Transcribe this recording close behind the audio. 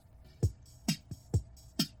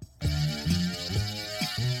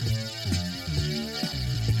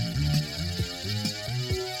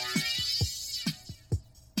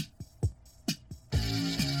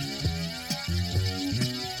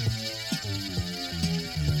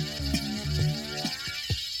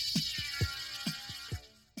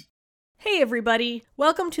Hey everybody,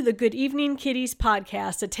 welcome to the Good Evening Kiddies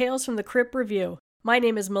podcast, a Tales from the Crypt review. My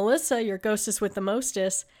name is Melissa, your ghostess with the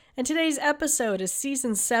mostess, and today's episode is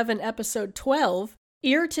Season 7, Episode 12,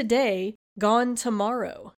 Ear Today, Gone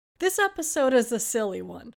Tomorrow. This episode is a silly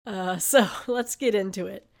one, so let's get into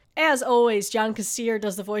it. As always, John Kassir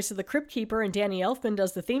does the voice of the Crypt Keeper and Danny Elfman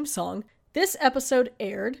does the theme song. This episode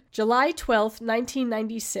aired July 12th,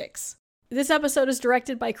 1996. This episode is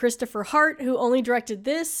directed by Christopher Hart, who only directed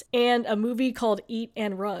this and a movie called Eat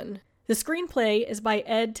and Run. The screenplay is by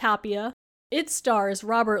Ed Tapia. It stars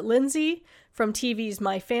Robert Lindsay from TV's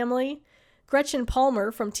My Family, Gretchen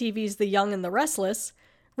Palmer from TV's The Young and the Restless,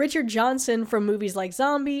 Richard Johnson from movies like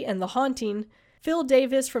Zombie and The Haunting, Phil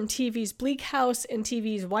Davis from TV's Bleak House and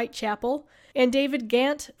TV's Whitechapel, and David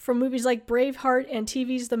Gant from movies like Braveheart and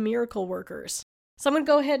TV's The Miracle Workers. So I'm going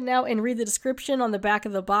to go ahead now and read the description on the back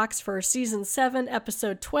of the box for Season 7,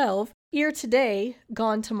 Episode 12, Ear Today,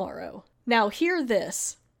 Gone Tomorrow. Now hear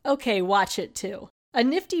this. Okay, watch it too. A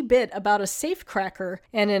nifty bit about a safecracker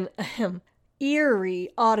and an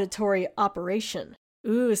eerie auditory operation.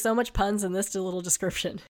 Ooh, so much puns in this little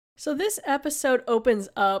description. So this episode opens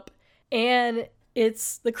up and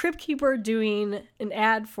it's the Crypt Keeper doing an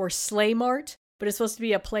ad for Slay Mart, but it's supposed to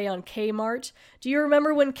be a play on Kmart. Do you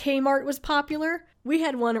remember when Kmart was popular? We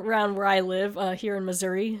had one around where I live, here in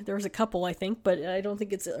Missouri. There was a couple, I think, but I don't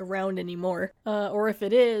think it's around anymore. Or if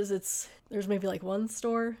it is, there's maybe like one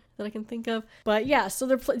store that I can think of. But yeah, so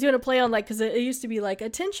they're doing a play on because it used to be like,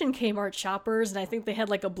 attention Kmart shoppers, and I think they had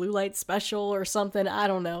like a blue light special or something, I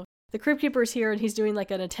don't know. The Crypt Keeper's here and he's doing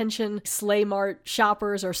like an attention Slay Mart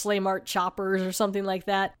shoppers or Slay Mart choppers or something like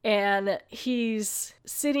that. And he's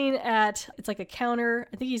sitting at, it's like a counter.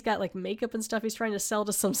 I think he's got like makeup and stuff he's trying to sell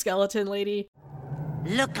to some skeleton lady.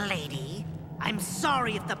 Look, lady, I'm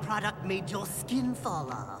sorry if the product made your skin fall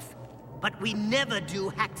off, but we never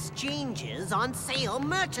do exchanges on sale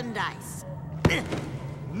merchandise.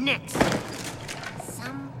 Next.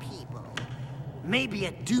 Some people. Maybe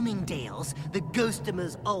at Doomingdale's, the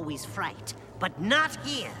ghostimers always fright, but not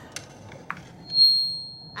here.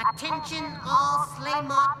 Attention all Slay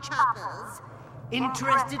Mart choppers.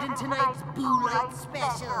 Interested in tonight's Boo Light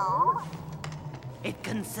special? It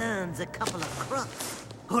concerns a couple of crooks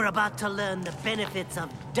who are about to learn the benefits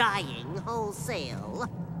of dying wholesale.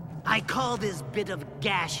 I call this bit of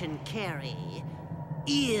gash and carry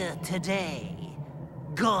Ear Today,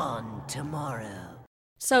 Gone Tomorrow.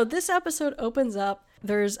 So this episode opens up.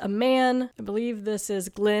 There's a man, I believe this is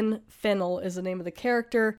Glenn Fennell is the name of the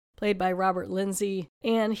character, played by Robert Lindsay,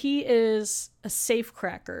 and he is a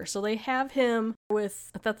safecracker. So they have him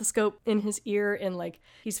with a stethoscope in his ear and like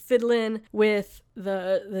he's fiddling with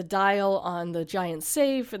the dial on the giant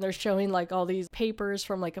safe, and they're showing like all these papers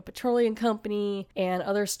from like a petroleum company and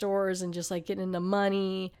other stores and just like getting into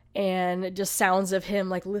money, and just sounds of him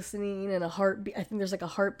like listening and a heartbeat. I think there's like a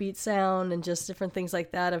heartbeat sound and just different things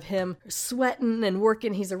like that of him sweating and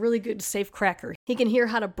working. He's a really good safe cracker. He can hear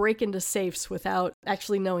how to break into safes without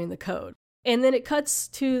actually knowing the code. And then it cuts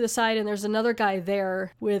to the side and there's another guy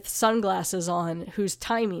there with sunglasses on who's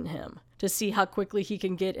timing him to see how quickly he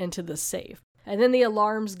can get into the safe. And then the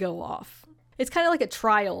alarms go off. It's kind of like a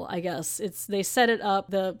trial, I guess. They set it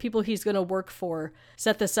up, the people he's going to work for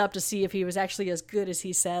set this up to see if he was actually as good as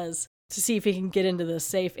he says, to see if he can get into the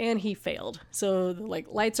safe, and he failed. So like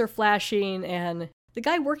lights are flashing and the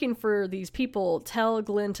guy working for these people tell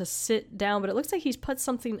Glenn to sit down, but it looks like he's put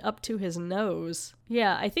something up to his nose.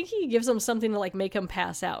 Yeah, I think he gives him something to like make him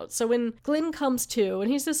pass out. So when Glenn comes to, and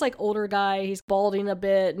he's this like older guy, he's balding a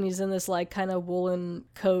bit, and he's in this like kind of woolen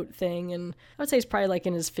coat thing, and I would say he's probably like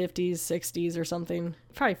in his 50s, 60s or something,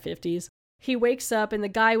 probably 50s. He wakes up and the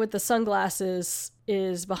guy with the sunglasses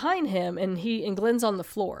is behind him, and Glenn's on the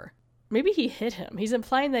floor. Maybe he hit him. He's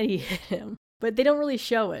implying that he hit him, but they don't really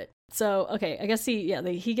show it. So, okay, I guess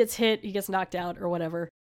he gets hit, he gets knocked out or whatever.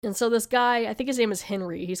 And so this guy, I think his name is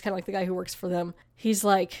Henry, he's kind of like the guy who works for them. He's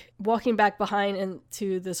like walking back behind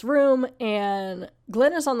into this room and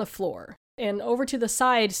Glenn is on the floor. And over to the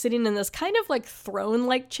side, sitting in this kind of like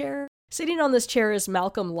throne-like chair. Sitting on this chair is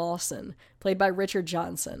Malcolm Lawson, played by Richard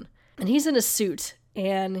Johnson. And he's in a suit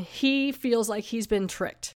and he feels like he's been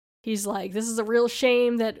tricked. He's like, this is a real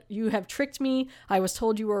shame that you have tricked me. I was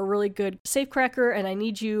told you were a really good safecracker and I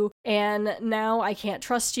need you. And now I can't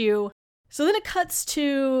trust you. So then it cuts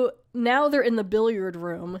to, now they're in the billiard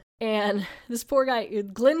room. And this poor guy,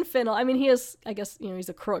 Glenn Fennell, I mean, he is, I guess, he's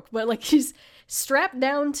a crook. But like he's strapped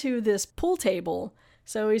down to this pool table.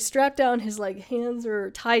 So he's strapped down, his like hands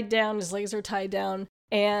are tied down, his legs are tied down.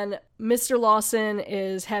 And Mr. Lawson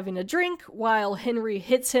is having a drink while Henry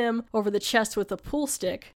hits him over the chest with a pool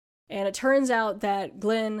stick. And it turns out that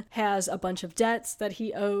Glenn has a bunch of debts that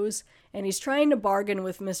he owes, and he's trying to bargain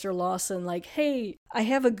with Mr. Lawson, like, hey, I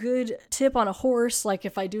have a good tip on a horse. Like,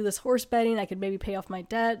 if I do this horse betting, I could maybe pay off my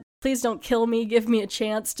debt. Please don't kill me. Give me a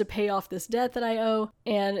chance to pay off this debt that I owe.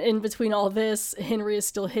 And in between all this, Henry is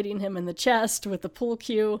still hitting him in the chest with the pool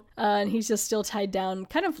cue, and he's just still tied down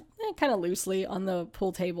kind of loosely on the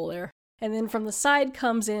pool table there. And then from the side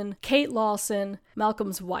comes in Kate Lawson,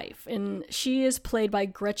 Malcolm's wife, and she is played by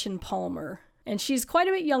Gretchen Palmer. And she's quite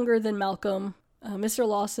a bit younger than Malcolm. Mr.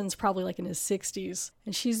 Lawson's probably like in his 60s,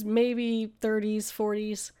 and she's maybe 30s,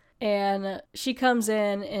 40s. And she comes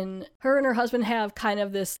in, and her husband have kind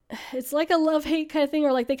of this, it's like a love-hate kind of thing,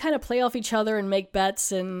 or like they kind of play off each other and make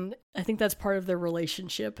bets, and I think that's part of their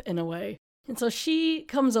relationship in a way. And so she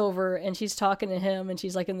comes over and she's talking to him and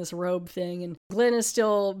she's like in this robe thing, and Glenn is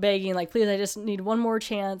still begging, like, please, I just need one more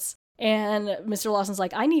chance. And Mr. Lawson's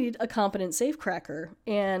like, I need a competent safecracker.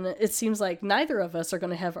 And it seems like neither of us are going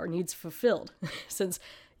to have our needs fulfilled since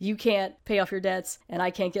you can't pay off your debts and I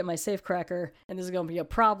can't get my safecracker, and this is going to be a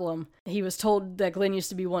problem. He was told that Glenn used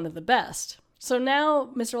to be one of the best. So now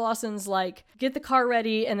Mr. Lawson's like, get the car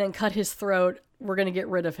ready and then cut his throat. We're going to get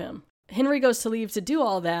rid of him. Henry goes to leave to do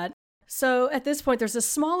all that. So at this point, there's a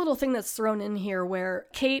small little thing that's thrown in here where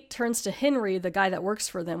Kate turns to Henry, the guy that works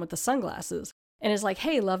for them with the sunglasses, and is like,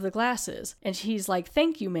 hey, love the glasses. And he's like,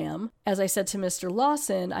 thank you, ma'am. As I said to Mr.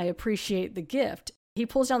 Lawson, I appreciate the gift. He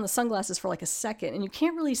pulls down the sunglasses for like a second, and you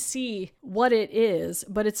can't really see what it is,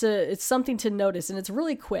 but it's something to notice, and it's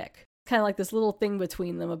really quick. Kind of like this little thing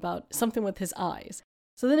between them about something with his eyes.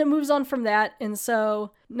 So then it moves on from that, and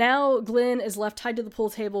so now Glenn is left tied to the pool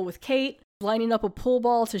table with Kate, lining up a pool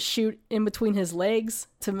ball to shoot in between his legs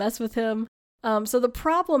to mess with him. So the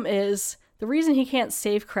problem is, the reason he can't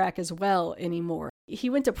safecrack as well anymore, he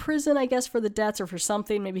went to prison, I guess, for the debts or for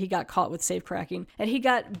something. Maybe he got caught with safecracking, and he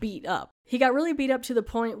got beat up. He got really beat up to the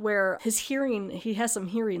point where he has some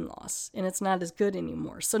hearing loss, and it's not as good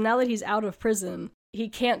anymore. So now that he's out of prison, he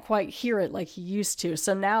can't quite hear it like he used to.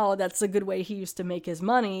 So now that's a good way he used to make his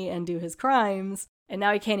money and do his crimes. And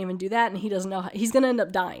now he can't even do that, and he doesn't know how. He's going to end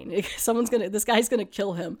up dying. This guy's going to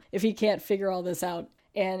kill him if he can't figure all this out.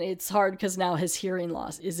 And it's hard because now his hearing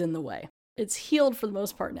loss is in the way. It's healed for the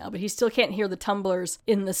most part now, but he still can't hear the tumblers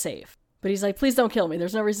in the safe. But he's like, please don't kill me.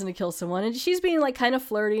 There's no reason to kill someone. And she's being like kind of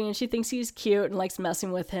flirty, and she thinks he's cute and likes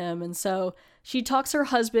messing with him. And so she talks her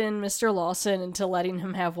husband, Mr. Lawson, into letting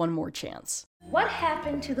him have one more chance. What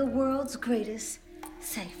happened to the world's greatest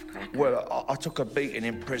safecracker? Well, I took a beating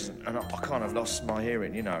in prison, and I kind of lost my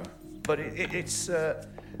hearing, you know. But it's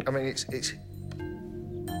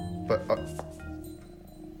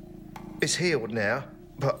healed now.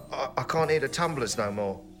 But I can't hear the tumblers no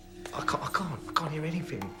more. I can't hear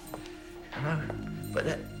anything. You know?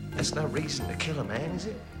 But that's no reason to kill a man, is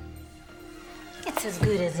it? It's as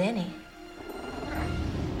good as any.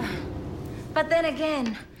 But then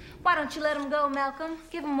again, why don't you let him go, Malcolm?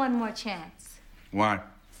 Give him one more chance. Why?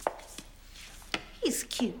 He's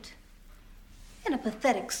cute. In a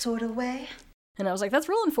pathetic sort of way. And I was like, that's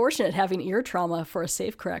real unfortunate having ear trauma for a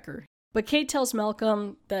safecracker. But Kate tells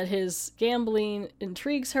Malcolm that his gambling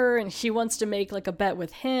intrigues her, and she wants to make like a bet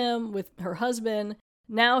with him, with her husband.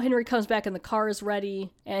 Now Henry comes back and the car is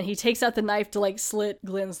ready, and he takes out the knife to like slit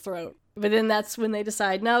Glenn's throat. But then that's when they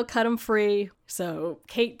decide, no, cut him free. So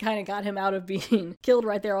Kate kind of got him out of being killed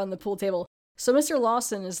right there on the pool table. So Mr.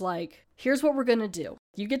 Lawson is like, here's what we're going to do.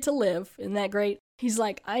 You get to live. Isn't that great? He's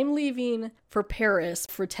like, I'm leaving for Paris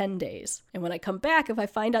for 10 days. And when I come back, if I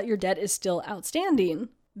find out your debt is still outstanding,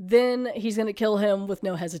 then he's going to kill him with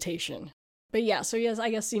no hesitation. But yeah, so he has, I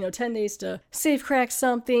guess, 10 days to safecrack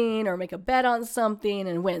something or make a bet on something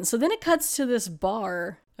and win. So then it cuts to this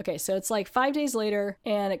bar. Okay, so it's like 5 days later,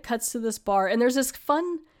 and it cuts to this bar. And there's this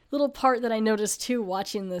fun little part that I noticed, too,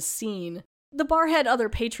 watching this scene. The bar had other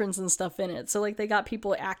patrons and stuff in it. So, like, they got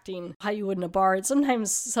people acting how you would in a bar. And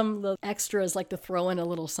sometimes some of the extras like to throw in a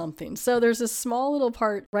little something. So there's this small little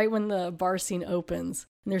part right when the bar scene opens.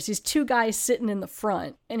 And there's these two guys sitting in the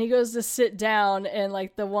front. And he goes to sit down, and,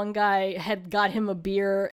 like, the one guy had got him a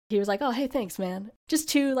beer. He was like, oh, hey, thanks, man. Just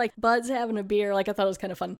two, like, buds having a beer. Like, I thought it was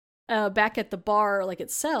kind of fun. Back at the bar, like,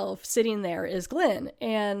 itself, sitting there is Glenn.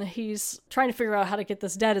 And he's trying to figure out how to get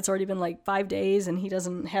this debt. It's already been, like, 5 days, and he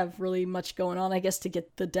doesn't have really much going on, I guess, to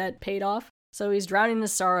get the debt paid off. So he's drowning in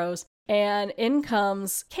his sorrows. And in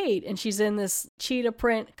comes Kate, and she's in this cheetah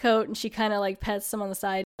print coat, and she kind of like pets him on the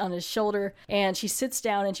side on his shoulder, and she sits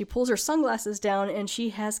down and she pulls her sunglasses down, and she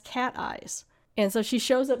has cat eyes. And so she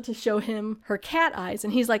shows up to show him her cat eyes,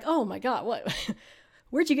 and he's like, oh my God, what?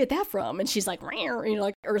 Where'd you get that from? And she's like,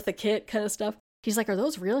 like Eartha Kitt kind of stuff. He's like, are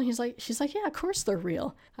those real? And she's like, yeah, of course they're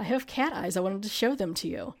real. I have cat eyes. I wanted to show them to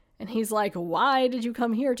you. And he's like, why did you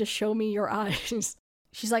come here to show me your eyes?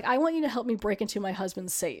 She's like, I want you to help me break into my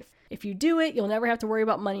husband's safe. If you do it, you'll never have to worry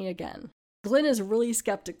about money again. Glenn is really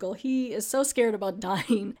skeptical. He is so scared about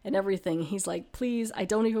dying and everything. He's like, please, I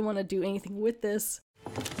don't even want to do anything with this.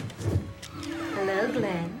 Hello,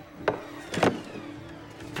 Glenn.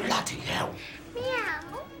 Bloody hell. Meow.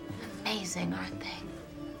 Amazing, aren't they?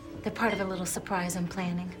 They're part of a little surprise I'm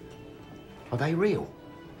planning. Are they real?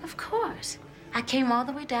 Of course. I came all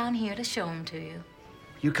the way down here to show them to you.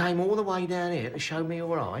 You came all the way down here to show me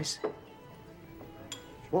your eyes?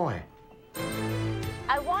 Why?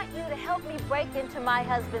 I want you to help me break into my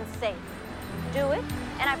husband's safe. Do it,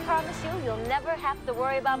 and I promise you, you'll never have to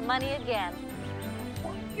worry about money again.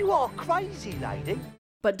 You are crazy, lady.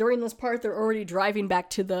 But during this part, they're already driving back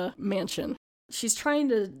to the mansion. She's trying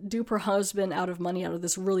to dupe her husband out of money out of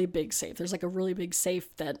this really big safe. There's like a really big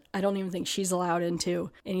safe that I don't even think she's allowed into,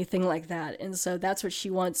 anything like that. And so that's what she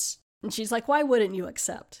wants. And she's like, why wouldn't you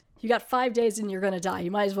accept? You got 5 days and you're going to die.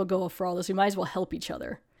 You might as well go for all this. We might as well help each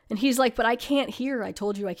other. And he's like, but I can't hear. I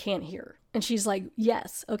told you I can't hear. And she's like,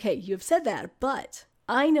 yes, okay, you have said that, but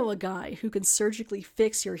I know a guy who can surgically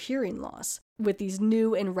fix your hearing loss with these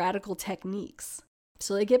new and radical techniques.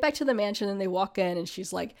 So they get back to the mansion and they walk in and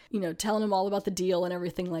she's like, telling him all about the deal and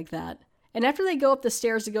everything like that. And after they go up the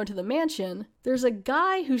stairs to go into the mansion, there's a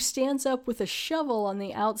guy who stands up with a shovel on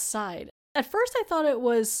the outside. At first I thought it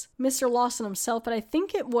was Mr. Lawson himself, but I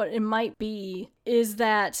think what it might be is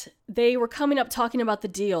that they were coming up talking about the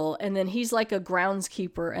deal, and then he's like a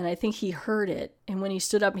groundskeeper, and I think he heard it. And when he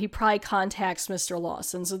stood up, he probably contacts Mr.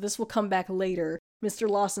 Lawson. So this will come back later. Mr.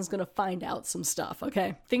 Lawson's going to find out some stuff,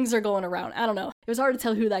 okay? Things are going around. I don't know. It was hard to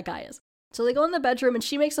tell who that guy is. So they go in the bedroom and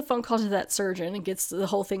she makes a phone call to that surgeon and gets the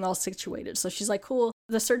whole thing all situated. So she's like, cool,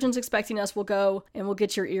 the surgeon's expecting us. We'll go and we'll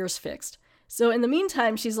get your ears fixed. So in the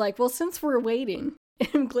meantime, she's like, well, since we're waiting,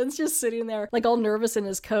 and Glenn's just sitting there like all nervous in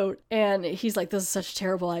his coat. And he's like, this is such a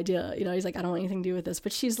terrible idea. He's like, I don't want anything to do with this.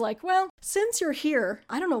 But she's like, well, since you're here,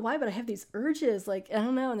 I don't know why, but I have these urges. Like, I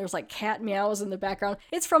don't know. And there's like cat meows in the background.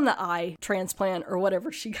 It's from the eye transplant or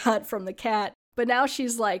whatever she got from the cat. But now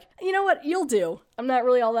she's like, you know what? You'll do. I'm not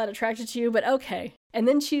really all that attracted to you, but okay. And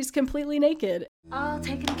then she's completely naked. All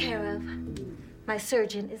taken care of. My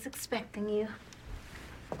surgeon is expecting you.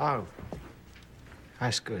 Oh.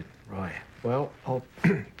 That's good. Right. Well, I'll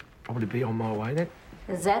probably be on my way then.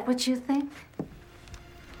 Is that what you think?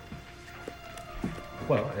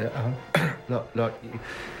 Well,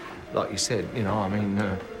 like you said,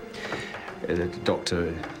 the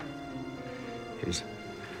doctor is...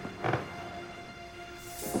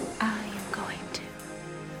 I am going to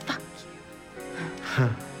fuck you.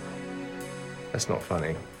 That's not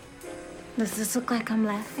funny. Does this look like I'm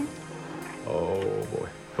laughing? Oh, boy.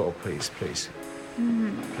 Oh, please.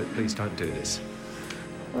 Please don't do this.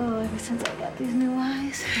 Well, ever since I got these new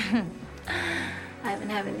eyes, I've been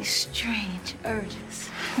having these strange urges.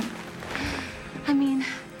 I mean,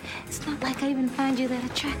 it's not like I even find you that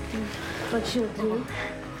attractive, but you do.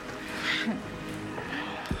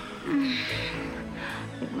 I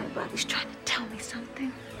think my body's trying to tell me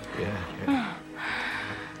something. Yeah.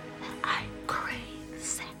 I crave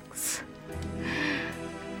sex.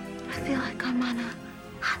 I feel like I'm on a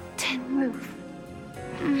hot tin roof.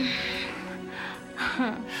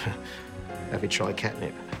 Have you tried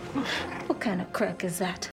catnip? What kind of crack is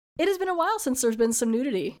that? It has been a while since there's been some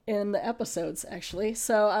nudity in the episodes, actually.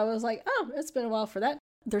 So I was like, oh, it's been a while for that.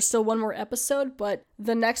 There's still one more episode, but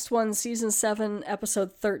the next one, season 7,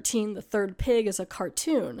 episode 13, The Third Pig, is a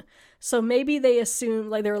cartoon. So maybe they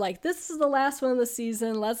assume, they were like, this is the last one of the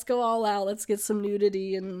season. Let's go all out. Let's get some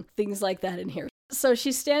nudity and things like that in here. So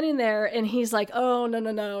she's standing there and he's like, oh,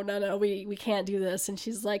 no, we can't do this. And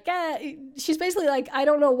she's like, she's basically like, I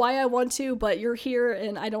don't know why I want to, but you're here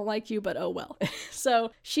and I don't like you, but oh well.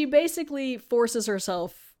 So she basically forces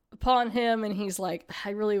herself upon him and he's like, I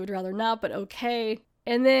really would rather not, but okay.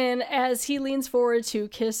 And then as he leans forward to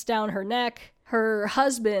kiss down her neck, her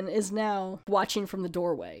husband is now watching from the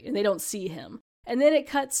doorway and they don't see him. And then it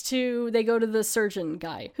cuts to, they go to the surgeon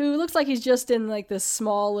guy, who looks like he's just in this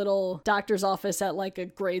small little doctor's office at a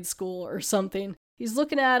grade school or something. He's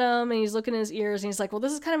looking at him and he's looking at his ears and he's like, well,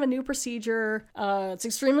 this is kind of a new procedure. It's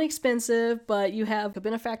extremely expensive, but you have a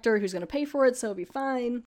benefactor who's going to pay for it, so it'll be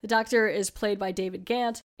fine. The doctor is played by David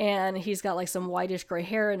Gant, and he's got some whitish gray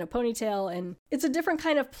hair and a ponytail, and it's a different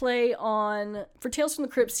kind of play on, for Tales from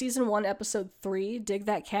the Crypt, season 1, episode 3, Dig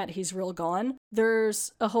That Cat, He's Real Gone.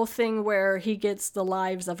 There's a whole thing where he gets the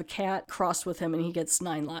lives of a cat crossed with him, and he gets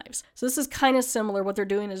 9 lives. So this is kind of similar. What they're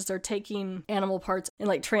doing is they're taking animal parts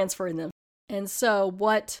and transferring them. And so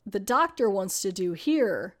what the doctor wants to do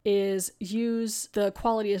here is use the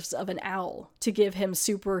qualities of an owl to give him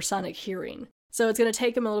supersonic hearing. So it's going to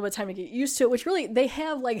take him a little bit of time to get used to it, which really, they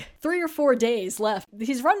have like 3 or 4 days left.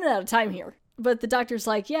 He's running out of time here. But the doctor's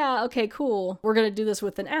like, yeah, okay, cool. We're going to do this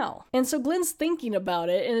with an owl. And so Glenn's thinking about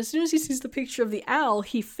it. And as soon as he sees the picture of the owl,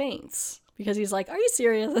 he faints. Because he's like, are you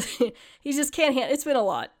serious? He just can't handle it. It's been a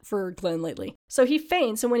lot for Glenn lately. So he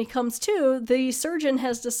faints, and when he comes to, the surgeon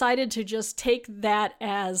has decided to just take that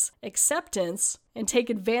as acceptance and take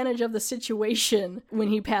advantage of the situation when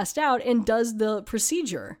he passed out and does the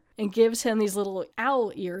procedure and gives him these little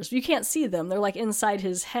owl ears. You can't see them. They're like inside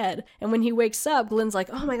his head. And when he wakes up, Glenn's like,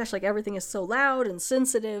 oh my gosh, like everything is so loud and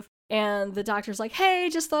sensitive. And the doctor's like, hey,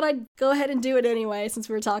 just thought I'd go ahead and do it anyway since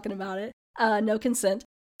we were talking about it. No consent.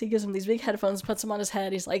 He gives him these big headphones, puts them on his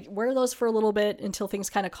head. He's like, wear those for a little bit until things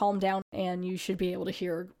kind of calm down and you should be able to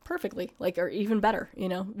hear perfectly, like, or even better,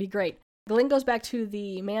 be great. Glenn goes back to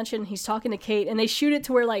the mansion. He's talking to Kate and they shoot it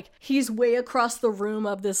to where like he's way across the room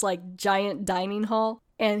of this like giant dining hall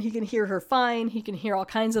and he can hear her fine. He can hear all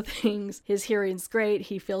kinds of things. His hearing's great.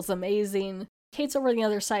 He feels amazing. Kate's over on the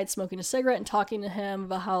other side smoking a cigarette and talking to him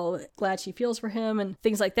about how glad she feels for him and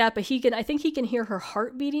things like that. But I think he can hear her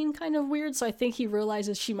heart beating kind of weird. So I think he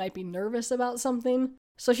realizes she might be nervous about something.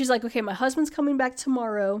 So she's like, okay, my husband's coming back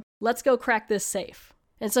tomorrow. Let's go crack this safe.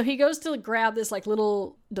 And so he goes to grab this like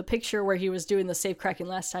the picture where he was doing the safe cracking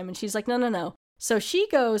last time. And she's like, no. So she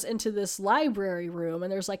goes into this library room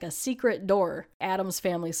and there's like a secret door, Addams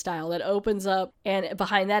Family style, that opens up. And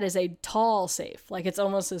behind that is a tall safe. Like it's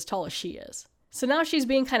almost as tall as she is. So now she's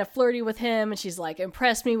being kind of flirty with him and she's like,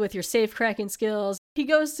 impress me with your safe cracking skills. He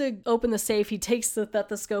goes to open the safe. He takes the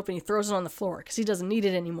stethoscope and he throws it on the floor because he doesn't need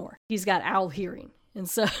it anymore. He's got owl hearing. And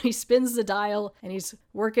so he spins the dial and he's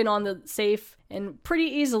working on the safe and pretty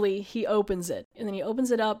easily he opens it. And then he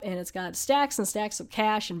opens it up and it's got stacks and stacks of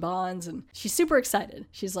cash and bonds. And she's super excited.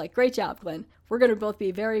 She's like, great job, Glenn. We're going to both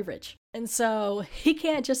be very rich. And so he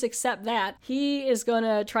can't just accept that. He is going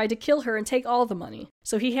to try to kill her and take all the money.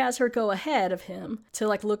 So he has her go ahead of him to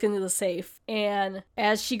like look into the safe. And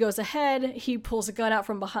as she goes ahead, he pulls a gun out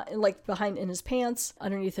from behind in his pants,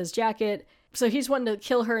 underneath his jacket. So he's wanting to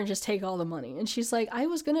kill her and just take all the money. And she's like, I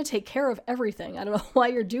was going to take care of everything. I don't know why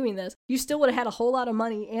you're doing this. You still would have had a whole lot of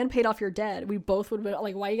money and paid off your debt. We both would have been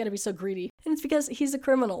like, why you got to be so greedy? And it's because he's a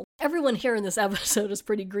criminal. Everyone here in this episode is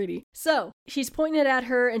pretty greedy. So she's pointing it at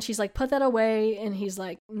her and she's like, put that away. And he's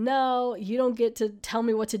like, no, you don't get to tell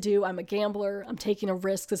me what to do. I'm a gambler. I'm taking a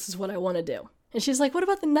risk. This is what I want to do. And she's like, what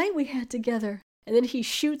about the night we had together? And then he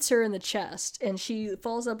shoots her in the chest and she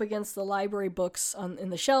falls up against the library books in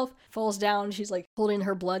the shelf, falls down. She's like holding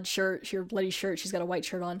her bloody shirt. She's got a white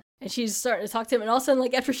shirt on and she's starting to talk to him. And all of a sudden,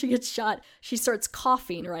 like after she gets shot, she starts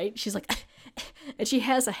coughing, right? She's like, and she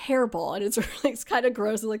has a hairball and it's kind of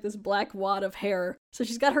gross. It's like this black wad of hair. So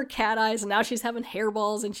she's got her cat eyes and now she's having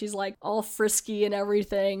hairballs and she's like all frisky and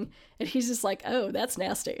everything. And he's just like, oh, that's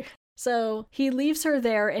nasty. So he leaves her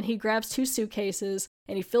there and he grabs 2 suitcases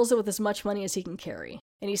and he fills it with as much money as he can carry.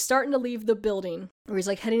 And he's starting to leave the building where he's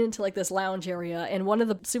like heading into like this lounge area and one of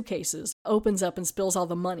the suitcases opens up and spills all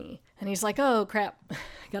the money. And he's like, oh crap,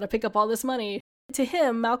 gotta pick up all this money. To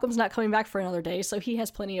him, Malcolm's not coming back for another day, so he has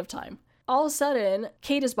plenty of time. All of a sudden,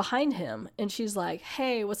 Kate is behind him and she's like,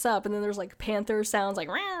 hey, what's up? And then there's like panther sounds like,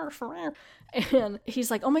 and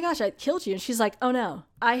he's like, oh my gosh, I killed you. And she's like, oh no,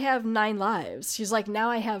 I have 9 lives. She's like, now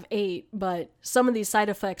I have 8, but some of these side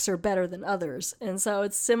effects are better than others. And so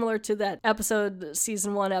it's similar to that episode,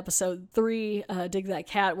 season 1, episode 3, Dig That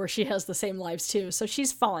Cat, where she has the same lives too. So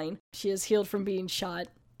she's fine. She is healed from being shot.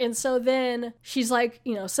 And so then she's like,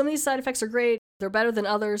 some of these side effects are great. They're better than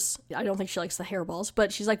others. I don't think she likes the hairballs,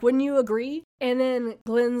 but she's like, wouldn't you agree? And then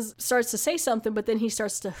Glenn starts to say something, but then he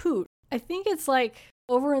starts to hoot. I think it's like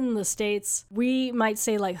over in the States, we might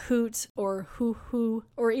say like hoot or hoo,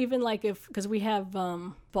 or even like because we have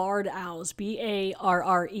barred owls,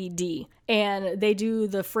 Barred, and they do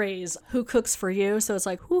the phrase, who cooks for you? So it's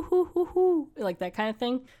like hoo, hoo, hoo, hoo, like that kind of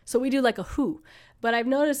thing. So we do like a hoo. But I've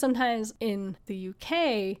noticed sometimes in the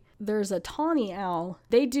UK, there's a tawny owl.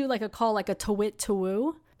 They do like a call, like a twit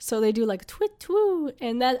twoo. So they do like twit twoo.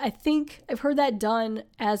 And that, I think I've heard that done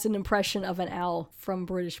as an impression of an owl from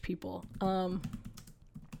British people.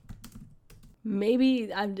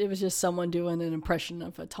 Maybe it was just someone doing an impression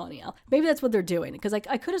of a tawny owl. Maybe that's what they're doing. Because I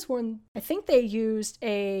could have sworn, I think they used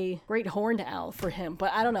a great horned owl for him,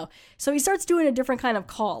 but I don't know. So he starts doing a different kind of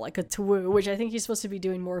call, like a twoo, which I think he's supposed to be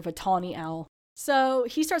doing more of a tawny owl. So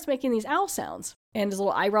he starts making these owl sounds and his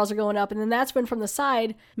little eyebrows are going up. And then that's when from the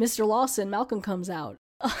side, Mr. Lawson, Malcolm, comes out.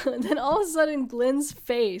 And then all of a sudden, Glenn's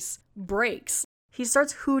face breaks. he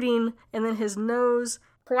starts hooting, and then his nose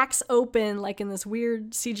cracks open like in this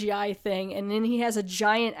weird CGI thing, and then he has a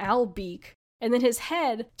giant owl beak. And then his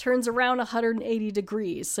head turns around 180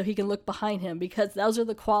 degrees so he can look behind him, because those are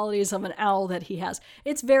the qualities of an owl that he has.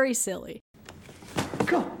 It's very silly.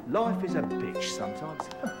 God, life is a bitch sometimes.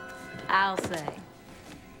 I'll say.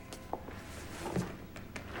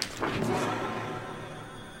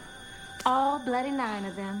 All bloody 9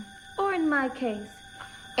 of them. Or in my case,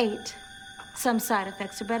 8. Some side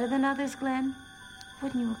effects are better than others, Glenn.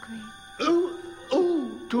 Wouldn't you agree?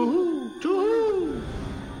 Ooh, to who? To who?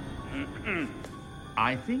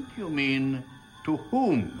 I think you mean to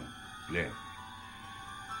whom, Glenn?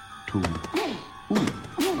 To whom?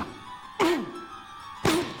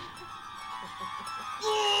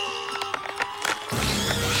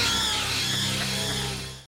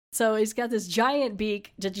 So he's got this giant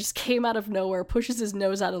beak that just came out of nowhere, pushes his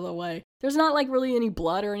nose out of the way. There's not like really any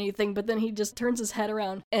blood or anything, but then he just turns his head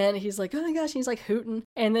around and he's like, oh my gosh, and he's like hooting.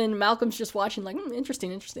 And then Malcolm's just watching like,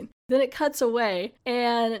 interesting. Then it cuts away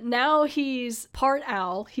and now he's part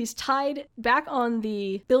owl. He's tied back on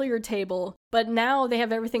the billiard table, but now they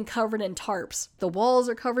have everything covered in tarps. The walls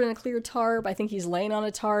are covered in a clear tarp. I think he's laying on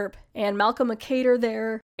a tarp, and Malcolm McCater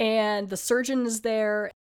there, and the surgeon is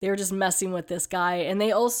there. They're just messing with this guy. And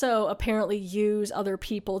they also apparently use other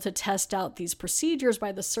people to test out these procedures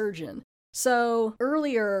by the surgeon. So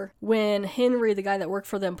earlier, when Henry, the guy that worked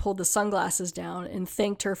for them, pulled the sunglasses down and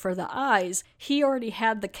thanked her for the eyes, he already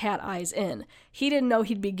had the cat eyes in. He didn't know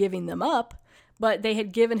he'd be giving them up, but they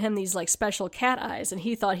had given him these like special cat eyes, and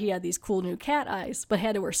he thought he had these cool new cat eyes, but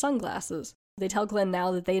had to wear sunglasses. They tell Glenn now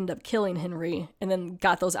that they ended up killing Henry and then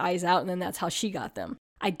got those eyes out, and then that's how she got them.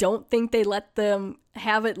 I don't think they let them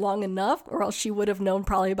have it long enough, or else she would have known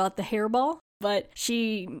probably about the hairball. But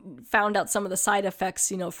she found out some of the side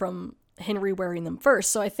effects, from Henry wearing them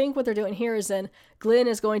first. So I think what they're doing here is then Glenn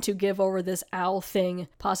is going to give over this owl thing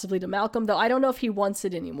possibly to Malcolm, though I don't know if he wants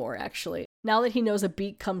it anymore, actually. Now that he knows a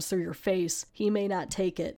beak comes through your face, he may not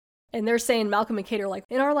take it. And they're saying, Malcolm and Kate are like,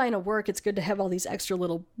 in our line of work, it's good to have all these extra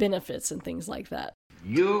little benefits and things like that.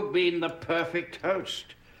 You've been the perfect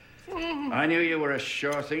host. I knew you were a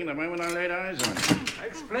sure thing the moment I laid eyes on you. I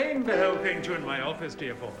explained the whole thing to you in my office,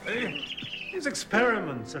 dear boy. These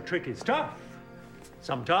experiments are tricky stuff.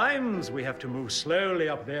 Sometimes we have to move slowly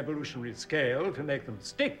up the evolutionary scale to make them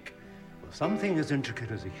stick. For something as intricate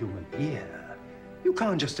as a human ear, you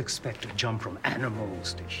can't just expect to jump from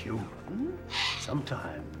animals to human.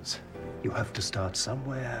 Sometimes you have to start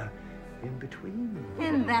somewhere in between.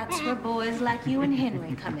 And that's where boys like you and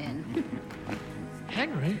Henry come in.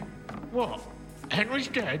 Henry? What? Henry's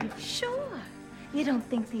dead? Sure. You don't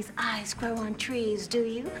think these eyes grow on trees, do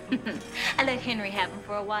you? I let Henry have them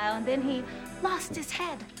for a while, and then he lost his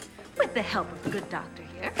head. With the help of the good doctor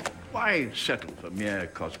here. Why settle for mere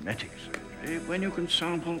cosmetic surgery when you can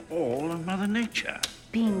sample all of Mother Nature?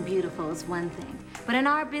 Being beautiful is one thing, but in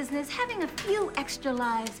our business, having a few extra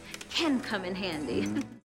lives can come in handy.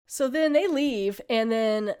 So then they leave, and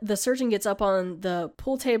then the surgeon gets up on the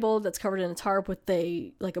pool table that's covered in a tarp with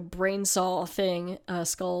a brain saw thing, a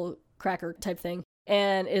skull cracker type thing,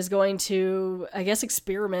 and is going to, I guess,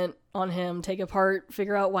 experiment on him, take apart,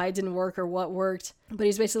 figure out why it didn't work or what worked. But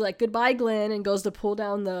he's basically like, goodbye, Glenn, and goes to pull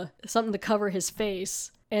down something to cover his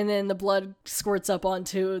face. And then the blood squirts up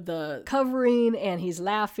onto the covering, and he's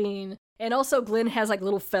laughing. And also Glenn has like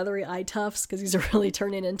little feathery eye tufts because he's really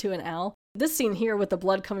turning into an owl. This scene here with the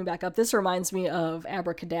blood coming back up, this reminds me of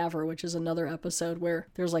Abracadaver, which is another episode where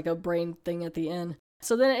there's like a brain thing at the end.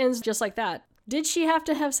 So then it ends just like that. Did she have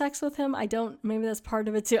to have sex with him? Maybe that's part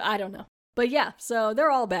of it too. I don't know. But yeah, so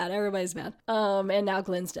they're all bad. Everybody's bad. And now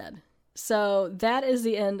Glenn's dead. So that is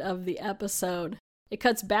the end of the episode. It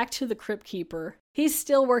cuts back to the Crypt Keeper. He's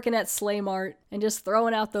still working at Slay Mart and just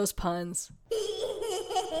throwing out those puns.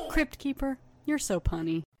 Crypt Keeper, you're so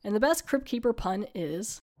punny. And the best Crypt Keeper pun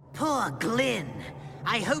is... Poor Glenn.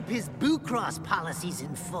 I hope his Boo Cross policy's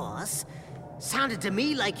in force. Sounded to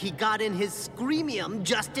me like he got in his screamium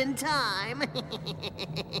just in time.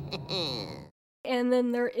 And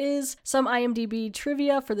then there is some IMDb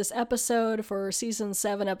trivia for this episode for Season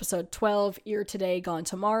 7, Episode 12, Ear Today, Gone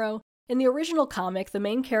Tomorrow. In the original comic, the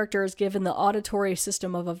main character is given the auditory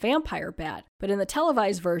system of a vampire bat, but in the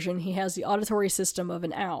televised version, he has the auditory system of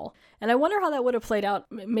an owl. And I wonder how that would have played out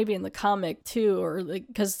maybe in the comic too, or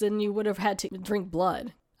because then you would have had to drink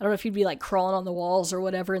blood. I don't know if you'd be like crawling on the walls or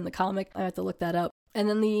whatever in the comic. I have to look that up. And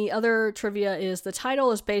then the other trivia is the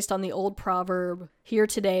title is based on the old proverb, here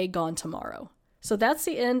today, gone tomorrow. So that's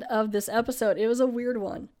the end of this episode. It was a weird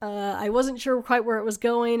one. I wasn't sure quite where it was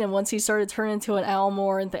going, and once he started turning into an owl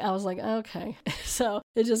more, and I was like, okay. So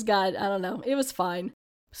it just got, I don't know, it was fine.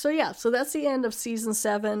 So yeah, so that's the end of season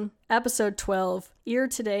 7, episode 12, Ear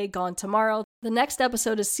Today, Gone Tomorrow. The next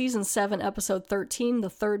episode is season 7, episode 13, The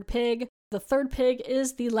Third Pig. The Third Pig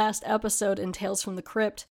is the last episode in Tales from the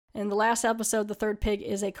Crypt, and the last episode, The Third Pig,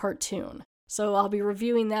 is a cartoon. So I'll be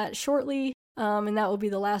reviewing that shortly. And that will be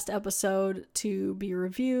the last episode to be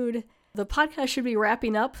reviewed. The podcast should be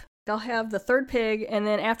wrapping up. I'll have The Third Pig, and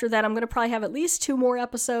then after that, I'm going to probably have at least 2 more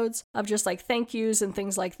episodes of just like thank yous and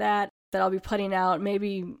things like that I'll be putting out.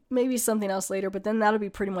 Maybe something else later, but then that'll be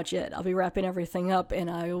pretty much it. I'll be wrapping everything up,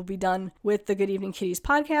 and I will be done with the Good Evening Kitties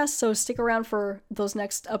podcast. So stick around for those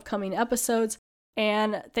next upcoming episodes.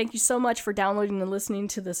 And thank you so much for downloading and listening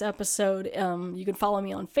to this episode. You can follow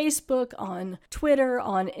me on Facebook, on Twitter,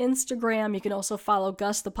 on Instagram. You can also follow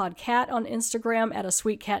Gus the Podcat on Instagram at a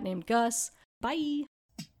sweet cat named Gus. Bye!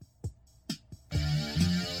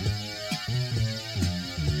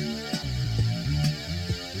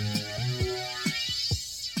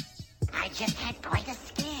 I just had quite a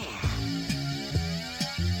scare.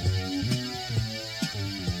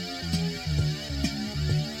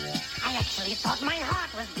 I actually thought my